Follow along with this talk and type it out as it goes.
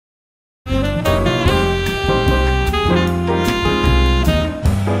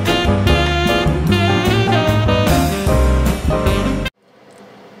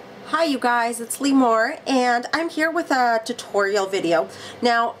you guys, it's Lee Moore and I'm here with a tutorial video.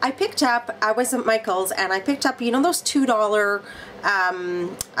 Now I was at Michael's and I picked up, you know, those $2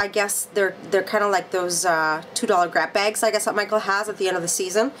 I guess they're kind of like those $2 grab bags I guess that Michael has at the end of the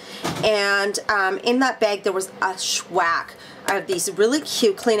season. And in that bag there was a schwack of these really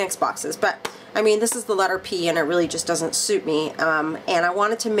cute Kleenex boxes, but I mean, this is the letter P and it really just doesn't suit me. And I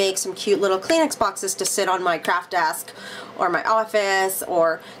wanted to make some cute little Kleenex boxes to sit on my craft desk or my office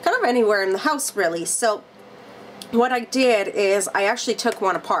or kind of anywhere in the house really. So what I did is I actually took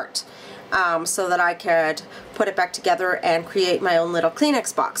one apart so that I could put it back together and create my own little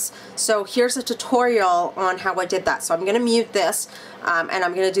Kleenex box. So here's a tutorial on how I did that. So I'm going to mute this and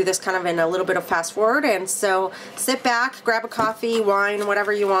I'm going to do this kind of in a little bit of fast forward. And so sit back, grab a coffee, wine,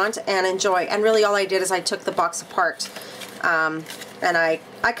 whatever you want, and enjoy. And really all I did is I took the box apart and I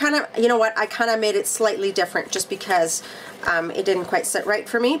kind of, you know what, I kind of made it slightly different just because it didn't quite sit right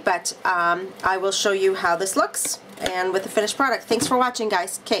for me. But I will show you how this looks and with the finished product. Thanks for watching,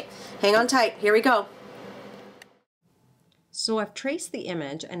 guys. Okay, hang on tight. Here we go. So I've traced the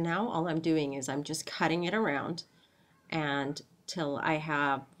image and now all I'm doing is I'm just cutting it around and till I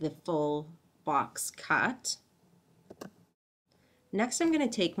have the full box cut. Next I'm going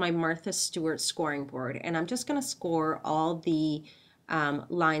to take my Martha Stewart scoring board and I'm just going to score all the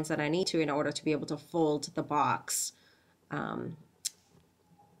lines that I need to in order to be able to fold the box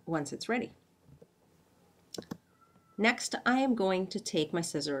once it's ready. Next I am going to take my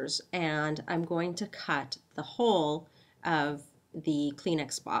scissors and I'm going to cut the hole of the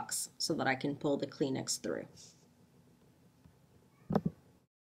Kleenex box so that I can pull the Kleenex through.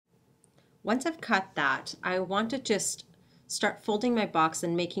 Once I've cut that, I want to just start folding my box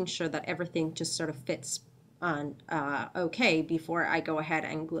and making sure that everything just sort of fits on okay before I go ahead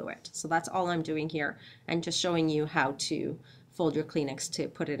and glue it. So that's all I'm doing here and just showing you how to fold your Kleenex to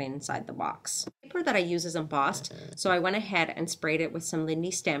put it inside the box. The paper that I use is embossed, so I went ahead and sprayed it with some Lindy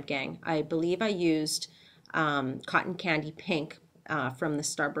Stamp Gang. I believe I used Cotton Candy Pink from the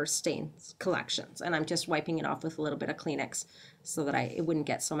Starburst Stains collections, and I'm just wiping it off with a little bit of Kleenex so that it wouldn't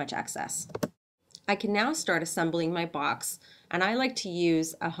get so much excess. I can now start assembling my box, and I like to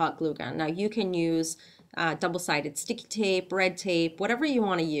use a hot glue gun. Now you can use double-sided sticky tape, red tape, whatever you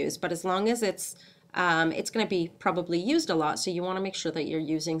want to use, but as long as it's going to be probably used a lot, so you want to make sure that you're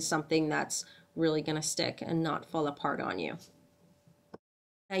using something that's really going to stick and not fall apart on you.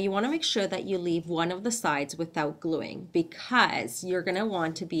 Now you want to make sure that you leave one of the sides without gluing because you're going to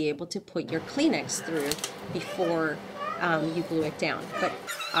want to be able to put your Kleenex through before you glue it down. But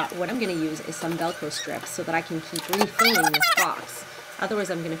what I'm going to use is some Velcro strips so that I can keep refilling this box. Otherwise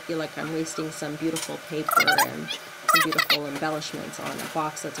I'm going to feel like I'm wasting some beautiful paper and some beautiful embellishments on a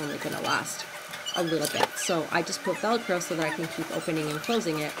box that's only going to last a little bit. So I just put Velcro so that I can keep opening and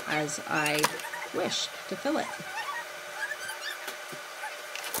closing it as I wish to fill it.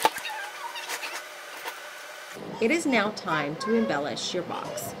 It is now time to embellish your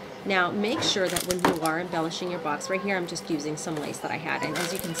box. Now make sure that when you are embellishing your box, right here I'm just using some lace that I had, and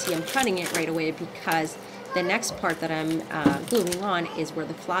as you can see I'm cutting it right away because the next part that I'm gluing on is where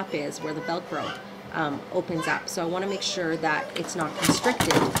the flap is, where the Velcro opens up. So I want to make sure that it's not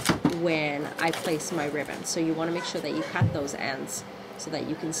constricted when I place my ribbon. So you want to make sure that you cut those ends so that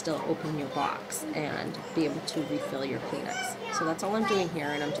you can still open your box and be able to refill your Kleenex. So that's all I'm doing here,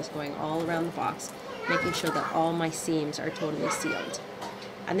 and I'm just going all around the box, making sure that all my seams are totally sealed.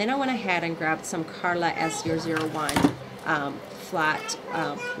 And then I went ahead and grabbed some Carla S001 flat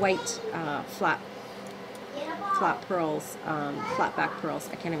white flat pearls, flat back pearls,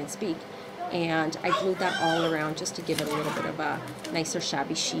 I can't even speak, and I glued that all around just to give it a little bit of a nicer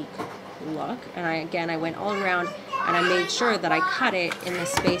shabby chic look. And I went all around and I made sure that I cut it in the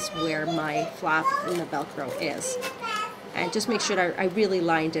space where my flap in the Velcro is. And just make sure that I really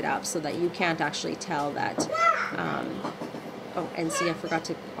lined it up so that you can't actually tell that, oh, and see I forgot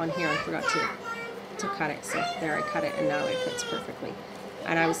to cut it, so there I cut it and now it fits perfectly.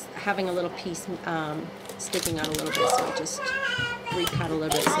 And I was having a little piece sticking out a little bit, so I just recut a little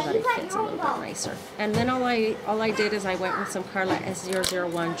bit so that it fits a little bit nicer. And then all I did is I went with some Carla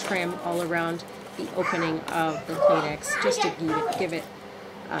S001 trim all around the opening of the Kleenex just to give it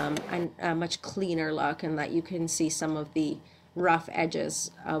a much cleaner look, and that you can see some of the rough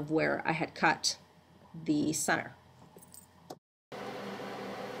edges of where I had cut the center.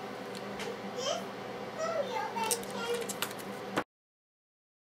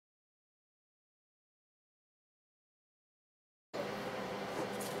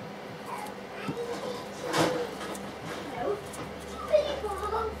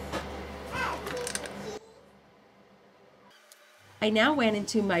 I now went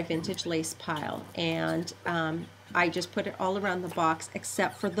into my vintage lace pile, and I just put it all around the box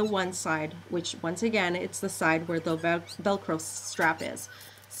except for the one side, which once again, it's the side where the Velcro strap is.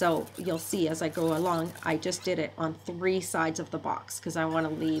 So you'll see as I go along, I just did it on 3 sides of the box because I want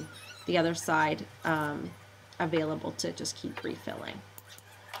to leave the other side available to just keep refilling.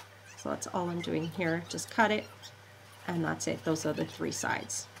 So that's all I'm doing here. Just cut it, and that's it. Those are the 3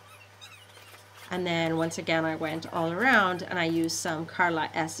 sides. And then once again, I went all around and I used some Carla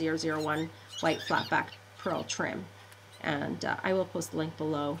S001 white flatback pearl trim. And I will post the link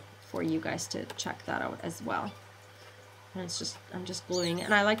below for you guys to check that out as well. And it's just, I'm just gluing,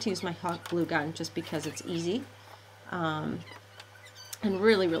 and I like to use my hot glue gun just because it's easy and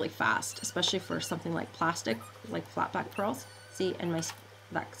really, really fast, especially for something like plastic, like flatback pearls. See, and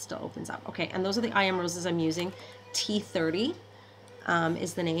that still opens up. Okay, and those are the I Am Roses I'm using. T30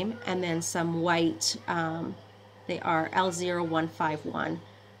 is the name, and then some white, they are L0151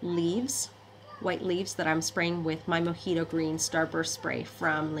 leaves, white leaves that I'm spraying with my Mojito Green Starburst spray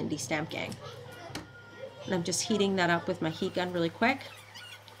from Lindy Stamp Gang. And I'm just heating that up with my heat gun really quick,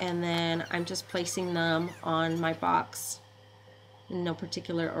 and then I'm just placing them on my box in no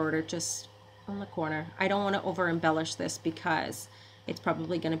particular order, just on the corner. I don't want to over embellish this because it's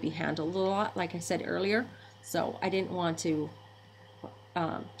probably going to be handled a lot, like I said earlier, so I didn't want to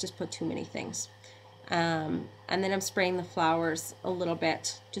just put too many things. And then I'm spraying the flowers a little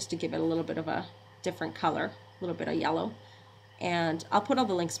bit just to give it a little bit of a different color, a little bit of yellow. And I'll put all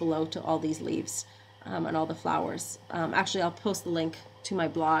the links below to all these leaves and all the flowers. Actually, I'll post the link to my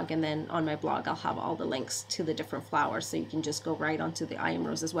blog, and then on my blog I'll have all the links to the different flowers, so you can just go right onto the I Am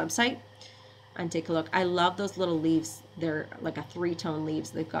Roses website and take a look. I love those little leaves. They're like a 3-tone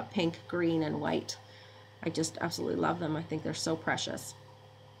leaves. They've got pink, green, and white. I just absolutely love them. I think they're so precious.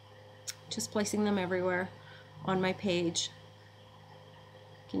 Just placing them everywhere on my page.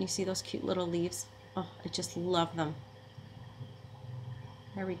 Can you see those cute little leaves? Oh, I just love them.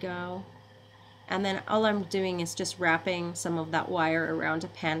 There we go. And then all I'm doing is just wrapping some of that wire around a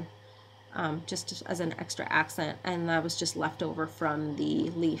pen, just as an extra accent, and that was just left over from the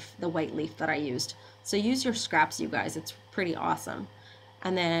leaf, the white leaf that I used. So use your scraps, you guys. It's pretty awesome.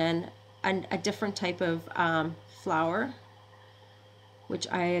 And then a different type of flower, which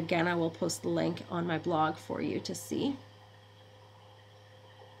I will post the link on my blog for you to see.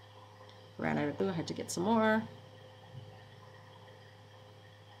 Ran out of glue, I had to get some more.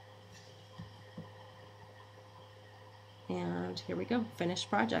 And here we go, finished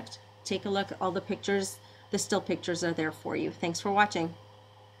project. Take a look, all the pictures, the still pictures are there for you. Thanks for watching.